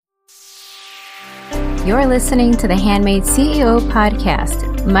You're listening to the Handmade CEO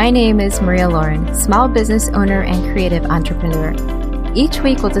podcast. My name is Maria Lauren, small business owner and creative entrepreneur. Each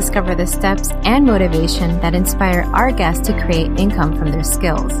week we'll discover the steps and motivation that inspire our guests to create income from their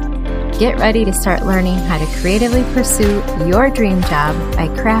skills. Get ready to start learning how to creatively pursue your dream job by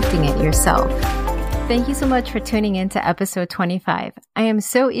crafting it yourself. Thank you so much for tuning in to episode 25. I am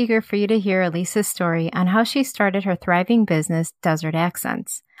so eager for you to hear Elisa's story on how she started her thriving business, Desert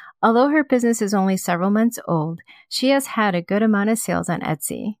Accents. Although her business is only several months old, she has had a good amount of sales on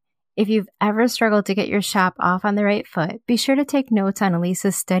Etsy. If you've ever struggled to get your shop off on the right foot, be sure to take notes on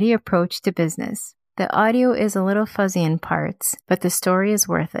Elisa's steady approach to business. The audio is a little fuzzy in parts, but the story is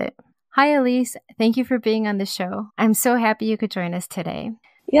worth it. Hi, Elise. Thank you for being on the show. I'm so happy you could join us today.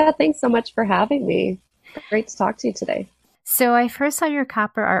 Yeah, thanks so much for having me. Great to talk to you today. So I first saw your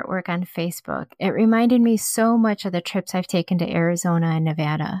copper artwork on Facebook. It reminded me so much of the trips I've taken to Arizona and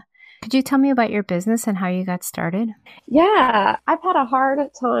Nevada. Could you tell me about your business and how you got started? Yeah, I've had a hard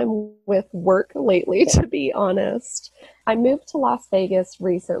time with work lately, to be honest. I moved to Las Vegas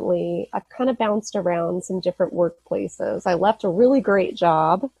recently. I've kind of bounced around some different workplaces. I left a really great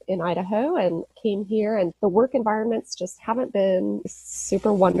job in Idaho and came here, and the work environments just haven't been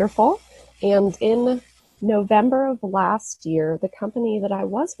super wonderful. And in November of last year, the company that I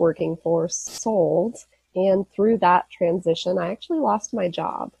was working for sold, and through that transition, I actually lost my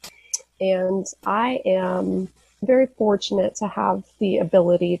job. And I am very fortunate to have the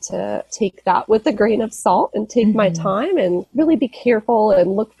ability to take that with a grain of salt and take my time and really be careful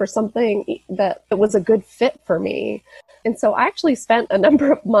and look for something that was a good fit for me. And so I actually spent a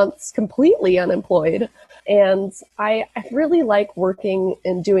number of months completely unemployed. And I really like working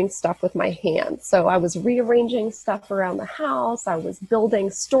and doing stuff with my hands. So I was rearranging stuff around the house. I was building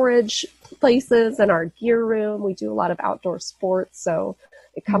storage places in our gear room. We do a lot of outdoor sports, so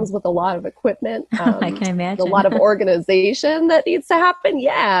it comes with a lot of equipment. I can imagine. A lot of organization that needs to happen.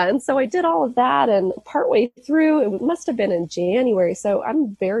 Yeah. And so I did all of that. And partway through, it must have been in January. So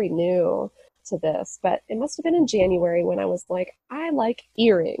I'm very new to this, but it must have been in January when I was like, I like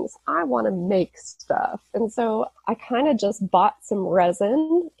earrings. I want to make stuff. And so I kind of just bought some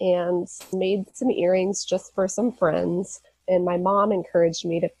resin and made some earrings just for some friends. And my mom encouraged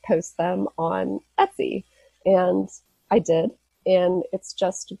me to post them on Etsy. And I did. And it's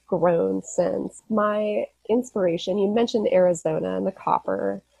just grown since. My inspiration, you mentioned Arizona and the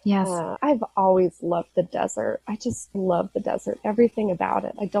copper. Yes. I've always loved the desert. I just love the desert, everything about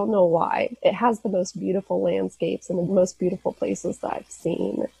it. I don't know why. It has the most beautiful landscapes and the most beautiful places that I've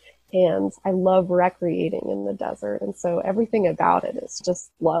seen. And I love recreating in the desert. And so everything about it is just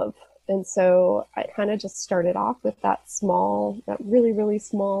love. And so I kind of just started off with that really, really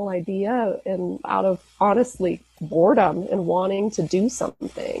small idea, and out of honestly boredom and wanting to do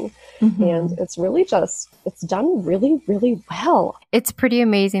something. And it's done really, really well. It's pretty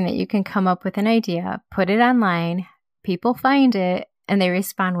amazing that you can come up with an idea, put it online, people find it, and they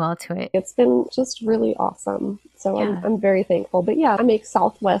respond well to it. It's been just really awesome. So yeah. I'm very thankful. But yeah, I make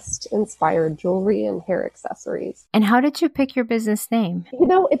Southwest inspired jewelry and hair accessories. And how did you pick your business name?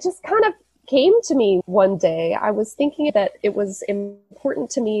 It just kind of came to me one day. I was thinking that it was important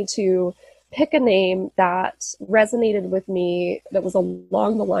to me to pick a name that resonated with me, that was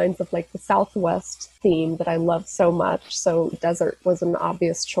along the lines of like the Southwest theme that I love so much. So desert was an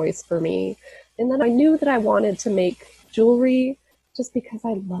obvious choice for me. And then I knew that I wanted to make jewelry just because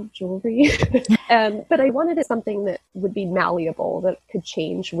I love jewelry. But I wanted something that would be malleable, that could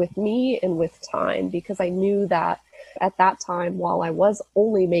change with me and with time, because I knew that at that time, while I was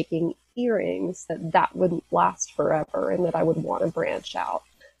only making earrings, that wouldn't last forever and that I would want to branch out.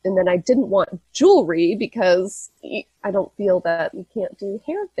 And then I didn't want jewelry because I don't feel that you can't do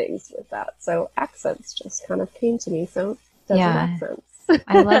hair things with that. So accents just kind of came to me. So Desert Accents.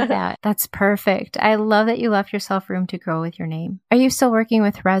 I love that. That's perfect. I love that you left yourself room to grow with your name. Are you still working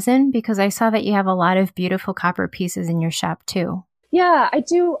with resin? Because I saw that you have a lot of beautiful copper pieces in your shop too. Yeah, I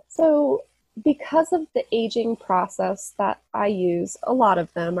do. So because of the aging process that I use, a lot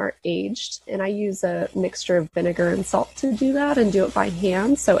of them are aged, and I use a mixture of vinegar and salt to do that and do it by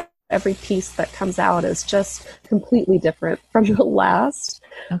hand. So every piece that comes out is just completely different from the last.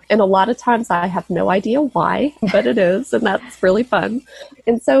 Okay. And a lot of times I have no idea why, but it is, and that's really fun.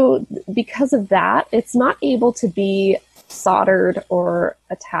 And so because of that, it's not able to be soldered or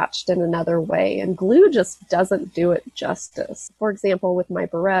attached in another way, and glue just doesn't do it justice. For example, with my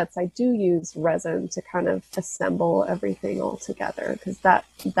barrettes, I do use resin to kind of assemble everything all together, because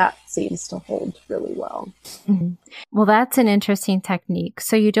that seems to hold really well. Mm-hmm. Well, that's an interesting technique.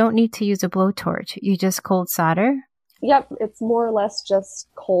 So you don't need to use a blowtorch. You just cold solder? Yep, it's more or less just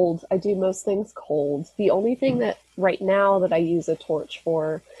cold. I do most things cold. The only thing that right now that I use a torch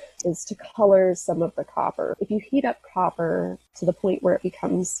for is to color some of the copper. If you heat up copper to the point where it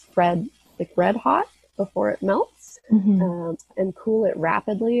becomes red, like red hot before it melts, and cool it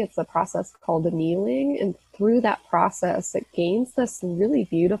rapidly, it's a process called annealing. And through that process, it gains this really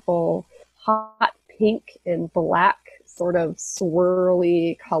beautiful hot pink and black sort of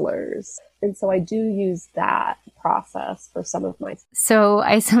swirly colors. And so I do use that process for some of my. So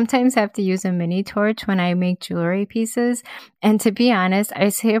I sometimes have to use a mini torch when I make jewelry pieces. And to be honest, I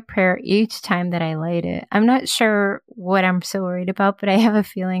say a prayer each time that I light it. I'm not sure what I'm so worried about, but I have a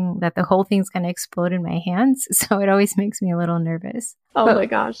feeling that the whole thing's going to explode in my hands. So it always makes me a little nervous. Oh my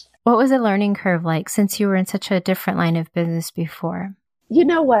gosh. What was the learning curve like since you were in such a different line of business before? You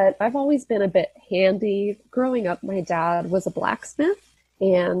know what? I've always been a bit handy. Growing up, my dad was a blacksmith,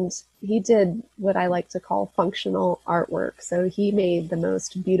 and he did what I like to call functional artwork. So he made the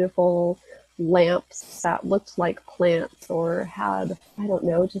most beautiful lamps that looked like plants or had, I don't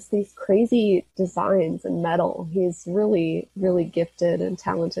know, just these crazy designs in metal. He's really, really gifted and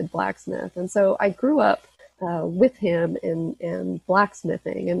talented blacksmith. And so I grew up with him in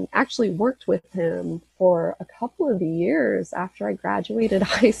blacksmithing, and actually worked with him for a couple of years after I graduated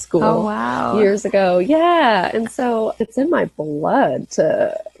high school. Oh, wow. Years ago. Yeah. And so it's in my blood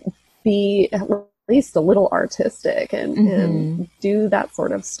to be at least a little artistic and do that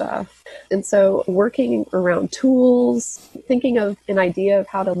sort of stuff. And so working around tools, thinking of an idea of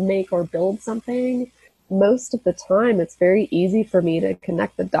how to make or build something, most of the time, it's very easy for me to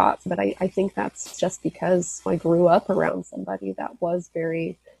connect the dots, but I think that's just because I grew up around somebody that was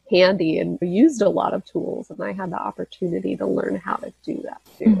very handy and used a lot of tools, and I had the opportunity to learn how to do that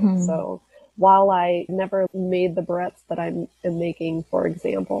too. So while I never made the barrettes that I'm making, for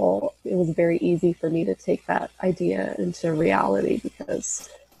example, it was very easy for me to take that idea into reality because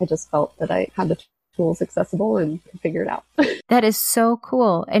I just felt that I had the tools accessible and could figure it out. That is so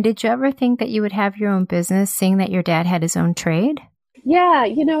cool. And did you ever think that you would have your own business, seeing that your dad had his own trade? Yeah,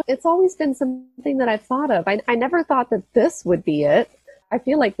 it's always been something that I've thought of. I never thought that this would be it. I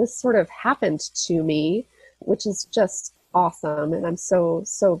feel like this sort of happened to me, which is just awesome. And I'm so,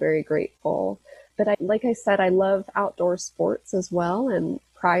 so very grateful. But like I said, I love outdoor sports as well. And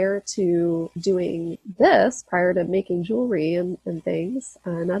prior to doing this, prior to making jewelry and things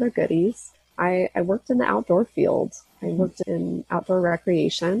and other goodies, I worked in the outdoor field. I worked in outdoor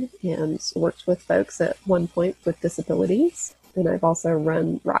recreation and worked with folks at one point with disabilities. And I've also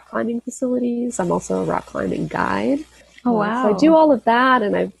run rock climbing facilities. I'm also a rock climbing guide. Oh, wow. So I do all of that.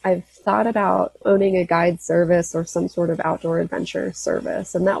 And I've thought about owning a guide service or some sort of outdoor adventure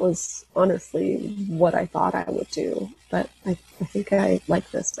service. And that was honestly what I thought I would do. But I think I like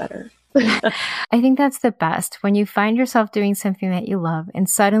this better. I think that's the best, when you find yourself doing something that you love and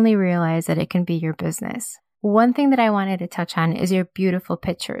suddenly realize that it can be your business. One thing that I wanted to touch on is your beautiful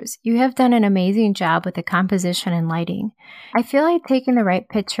pictures. You have done an amazing job with the composition and lighting. I feel like taking the right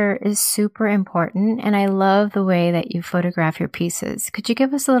picture is super important, and I love the way that you photograph your pieces. Could you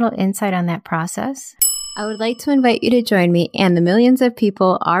give us a little insight on that process? I would like to invite you to join me and the millions of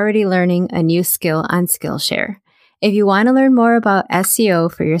people already learning a new skill on Skillshare. If you want to learn more about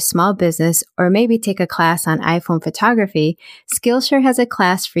SEO for your small business, or maybe take a class on iPhone photography, Skillshare has a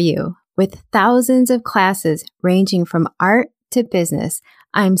class for you. With thousands of classes ranging from art to business,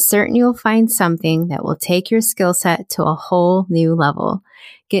 I'm certain you'll find something that will take your skill set to a whole new level.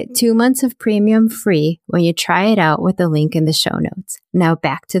 Get 2 months of premium free when you try it out with the link in the show notes. Now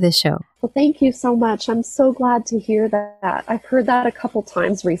back to the show. Well, thank you so much. I'm so glad to hear that. I've heard that a couple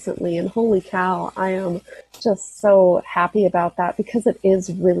times recently, and holy cow, I am just so happy about that because it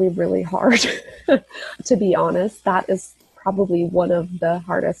is really, really hard. To be honest, that is probably one of the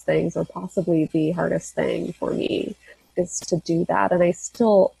hardest things, or possibly the hardest thing for me, is to do that. And I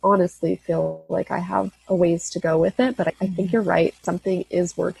still honestly feel like I have a ways to go with it, but I think you're right. Something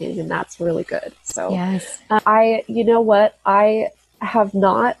is working, and that's really good. So yes. You know what? I have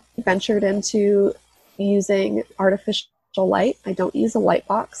not ventured into using artificial light. I don't use a light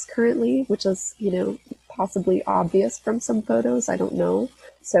box currently, which is, possibly obvious from some photos. I don't know.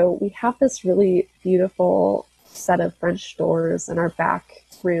 So we have this really beautiful set of French doors in our back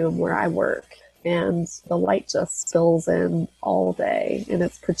room where I work. and the light just spills in all day. And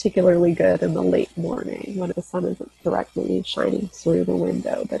it's particularly good in the late morning when the sun isn't directly shining through the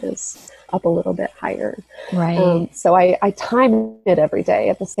window, but is up a little bit higher. Right. So I time it every day.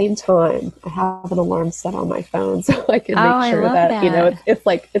 At the same time, I have an alarm set on my phone so I can make sure that, you know, it's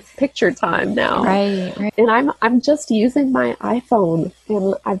like it's picture time now. Right. And I'm just using my iPhone,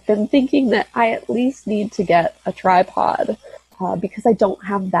 and I've been thinking that I at least need to get a tripod because I don't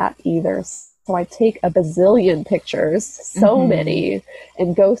have that either. So I take a bazillion pictures, so many,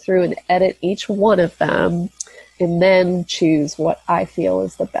 and go through and edit each one of them and then choose what I feel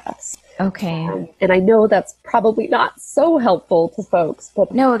is the best. Okay. And I know that's probably not so helpful to folks,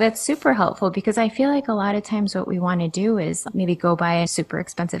 but no, that's super helpful because I feel like a lot of times what we want to do is maybe go buy a super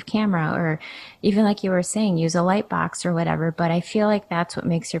expensive camera or even like you were saying, use a light box or whatever. But I feel like that's what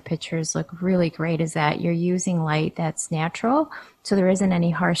makes your pictures look really great is that you're using light that's natural. So there isn't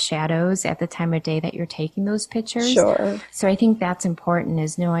any harsh shadows at the time of day that you're taking those pictures. Sure. So I think that's important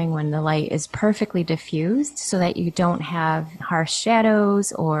is knowing when the light is perfectly diffused so that you don't have harsh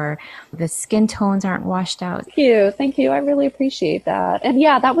shadows or the skin tones aren't washed out. Thank you. Thank you. I really appreciate that. And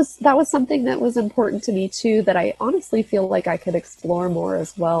yeah, that was something that was important to me too, that I honestly feel like I could explore more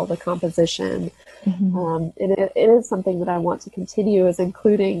as well, the composition. And it is something that I want to continue as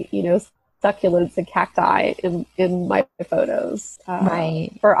including, you know, succulents and cacti in my photos,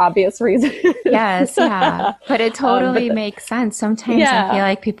 right, for obvious reasons. Yes, yeah, but it totally makes sense. Sometimes I feel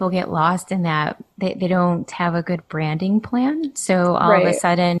like people get lost in that they don't have a good branding plan, so all of a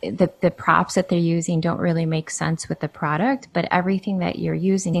sudden the props that they're using don't really make sense with the product, but everything that you're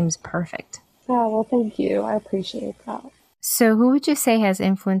using seems perfect. Oh, well, thank you. I appreciate that. So who would you say has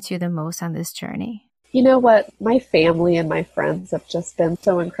influenced you the most on this journey? You know what? My family and my friends have just been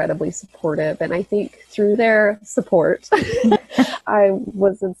so incredibly supportive. And I think through their support, I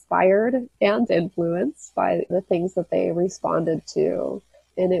was inspired and influenced by the things that they responded to.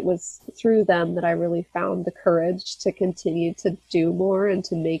 And it was through them that I really found the courage to continue to do more and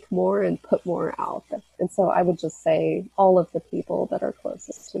to make more and put more out. And so I would just say all of the people that are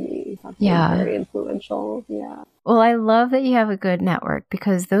closest to me have been very influential. Yeah. Well, I love that you have a good network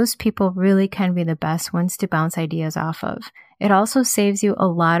because those people really can be the best ones to bounce ideas off of. It also saves you a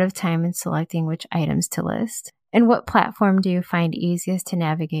lot of time in selecting which items to list. And what platform do you find easiest to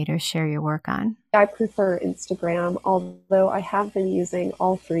navigate or share your work on? I prefer Instagram, although I have been using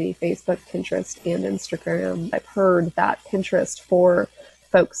all three, Facebook, Pinterest, and Instagram. I've heard that Pinterest for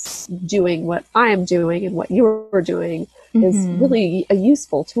folks doing what I am doing and what you're doing is really a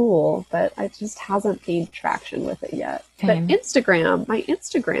useful tool, but I just hasn't gained traction with it yet. But Instagram, my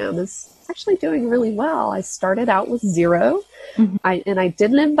Instagram is actually doing really well. I started out with 0. I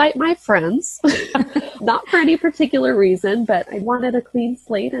didn't invite my friends, not for any particular reason, but I wanted a clean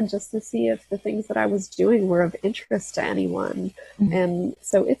slate and just to see if the things that I was doing were of interest to anyone. And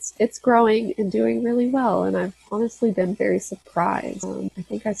so it's growing and doing really well. And I've honestly been very surprised. I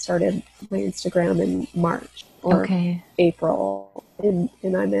think I started my Instagram in March or April, and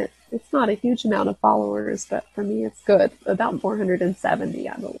I'm at, it's not a huge amount of followers, but for me it's good, about 470,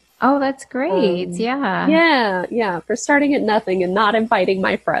 I believe. Oh, that's great. Yeah. For starting at nothing and not inviting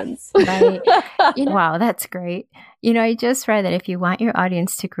my friends. Right. Wow, that's great. You know, I just read that if you want your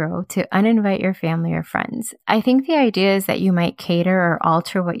audience to grow, to uninvite your family or friends. I think the idea is that you might cater or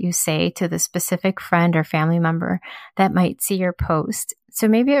alter what you say to the specific friend or family member that might see your post. So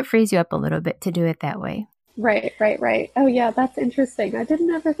maybe it frees you up a little bit to do it that way. Right. Oh, yeah, that's interesting. I didn't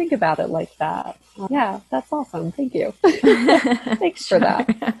ever think about it like that. Yeah, that's awesome. Thank you. Thanks for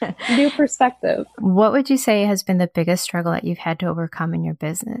that. New perspective. What would you say has been the biggest struggle that you've had to overcome in your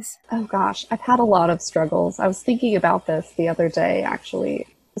business? Oh, gosh, I've had a lot of struggles. I was thinking about this the other day, actually.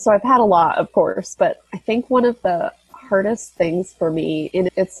 So I've had a lot, of course, but I think one of the hardest things for me, and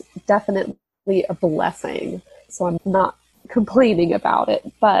it's definitely a blessing, so I'm not complaining about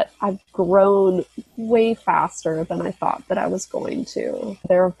it, but I've grown way faster than I thought that I was going to.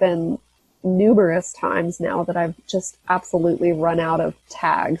 There have been numerous times now that I've just absolutely run out of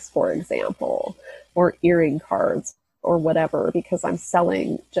tags, for example, or earring cards or whatever, because I'm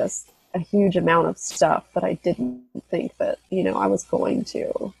selling just a huge amount of stuff that I didn't think that, I was going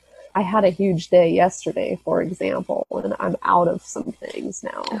to. I had a huge day yesterday, for example, and I'm out of some things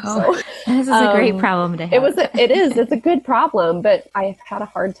now. Oh, so, this is a great problem to have. It's a good problem, but I've had a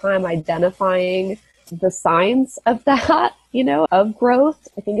hard time identifying the signs of that, of growth.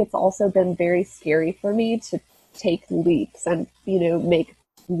 I think it's also been very scary for me to take leaps and, make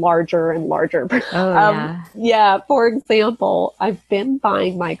larger and larger. For example, I've been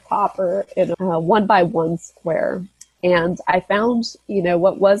buying my copper in a 1x1 square. And I found,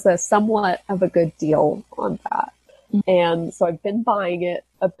 what was a somewhat of a good deal on that. And so I've been buying it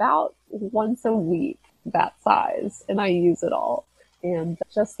about once a week, that size, and I use it all. And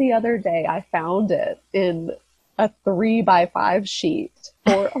just the other day, I found it in a 3x5 sheet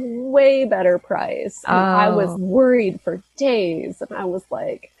for a way better price. And I was worried for days, and I was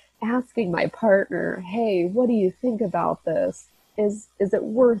like asking my partner, hey, what do you think about this? Is it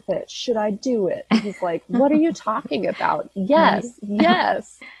worth it? Should I do it? And he's like, what are you talking about? Yes,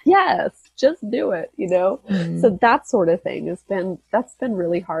 yes, yes, just do it, So that sort of thing that's been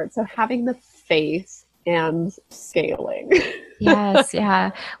really hard. So having the faith and scaling. Yes, yeah.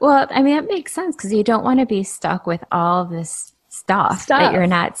 Well, I mean, that makes sense because you don't want to be stuck with all this stuff that you're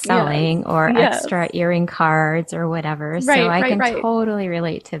not selling or extra earring cards or whatever. So I can totally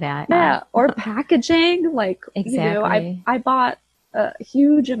relate to that. Yeah. Or packaging. Like, exactly. I bought a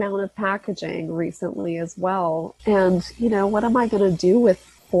huge amount of packaging recently as well. And, what am I going to do with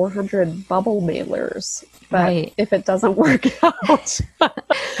 400 bubble mailers? But if it doesn't work out,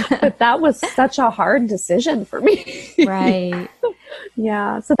 but that was such a hard decision for me. Right.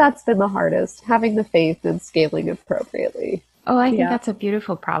 Yeah. So that's been the hardest, having the faith and scaling appropriately. Oh, I think that's a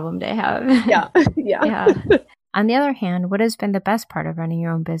beautiful problem to have. Yeah. Yeah. On the other hand, what has been the best part of running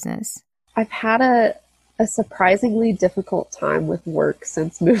your own business? I've had a surprisingly difficult time with work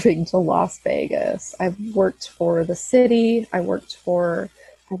since moving to Las Vegas. I've worked for the city. I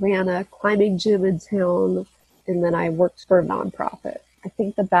ran a climbing gym in town, and then I worked for a nonprofit. I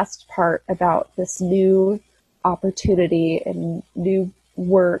think the best part about this new opportunity and new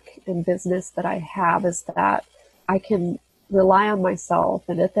work and business that I have is that I can rely on myself.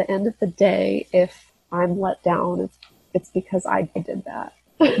 And at the end of the day, if I'm let down, it's because I did that.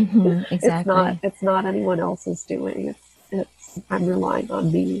 Exactly. It's not anyone else's doing. I'm relying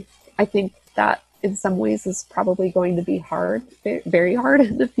on me. I think that in some ways is probably going to be hard, very hard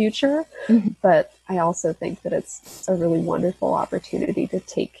in the future. But I also think that it's a really wonderful opportunity to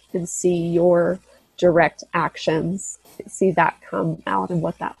take and see your direct actions, see that come out and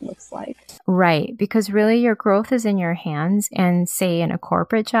what that looks like. Right. Because really your growth is in your hands, and say in a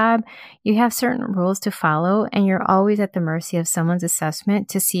corporate job, you have certain rules to follow and you're always at the mercy of someone's assessment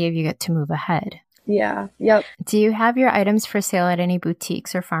to see if you get to move ahead. Yeah. Yep. Do you have your items for sale at any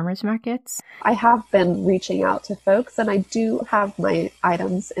boutiques or farmers markets? I have been reaching out to folks, and I do have my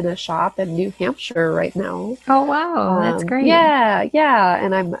items in a shop in New Hampshire right now. Oh, wow. That's great. Yeah. Yeah.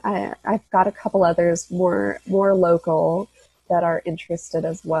 And I've got a couple others more local that are interested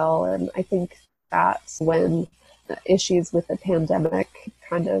as well. And I think that when the issues with the pandemic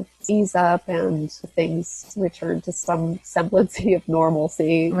kind of ease up and things return to some semblance of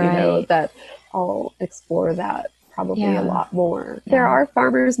normalcy, that I'll explore that probably a lot more. There are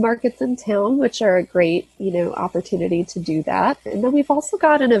farmers markets in town, which are a great, opportunity to do that. And then we've also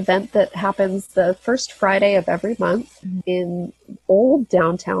got an event that happens the first Friday of every month in old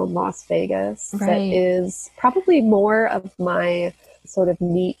downtown Las Vegas. That is probably more of my sort of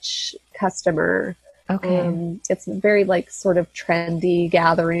niche customer. Okay. It's very sort of trendy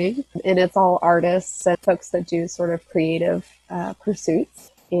gathering, and it's all artists and folks that do sort of creative pursuits.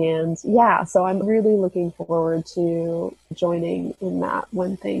 And so I'm really looking forward to joining in that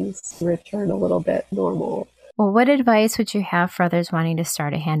when things return a little bit normal. Well, what advice would you have for others wanting to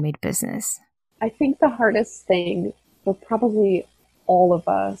start a handmade business? I think the hardest thing for probably all of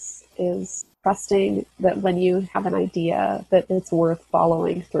us is trusting that when you have an idea that it's worth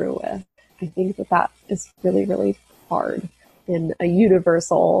following through with. I think that is really, really hard and a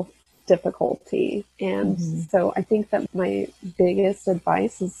universal difficulty. And so I think that my biggest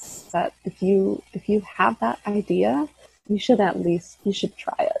advice is that if you have that idea, you should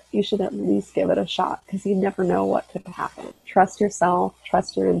try it. You should at least give it a shot, because you never know what could happen. Trust yourself,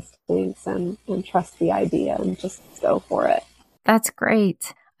 trust your instincts, and trust the idea, and just go for it. That's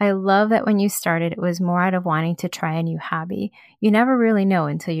great. I love that when you started, it was more out of wanting to try a new hobby. You never really know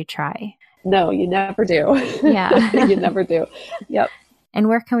until you try. No, you never do. Yeah. You never do. Yep. And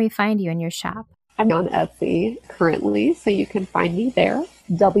where can we find you in your shop? I'm on Etsy currently, so you can find me there.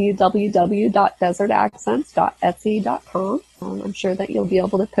 www.desertaccents.etsy.com. I'm sure that you'll be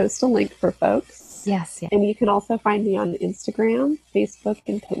able to post a link for folks. Yes. And you can also find me on Instagram, Facebook,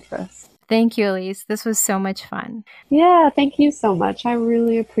 and Pinterest. Thank you, Elise. This was so much fun. Yeah, thank you so much. I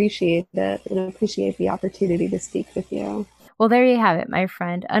really appreciate it, and I appreciate the opportunity to speak with you. Well, there you have it, my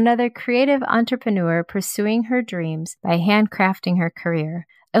friend. Another creative entrepreneur pursuing her dreams by handcrafting her career.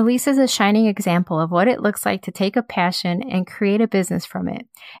 Elise is a shining example of what it looks like to take a passion and create a business from it.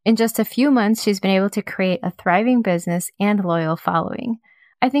 In just a few months, she's been able to create a thriving business and loyal following.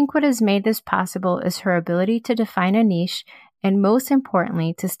 I think what has made this possible is her ability to define a niche and, most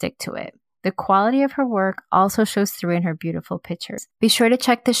importantly, to stick to it. The quality of her work also shows through in her beautiful pictures. Be sure to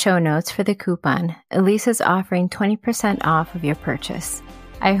check the show notes for the coupon. Elisa's offering 20% off of your purchase.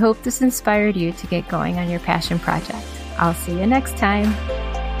 I hope this inspired you to get going on your passion project. I'll see you next time.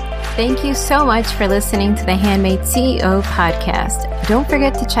 Thank you so much for listening to the Handmade CEO podcast. Don't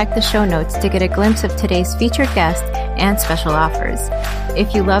forget to check the show notes to get a glimpse of today's featured guest and special offers.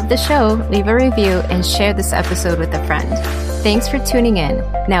 If you love the show, leave a review and share this episode with a friend. Thanks for tuning in.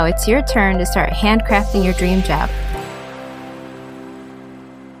 Now it's your turn to start handcrafting your dream job.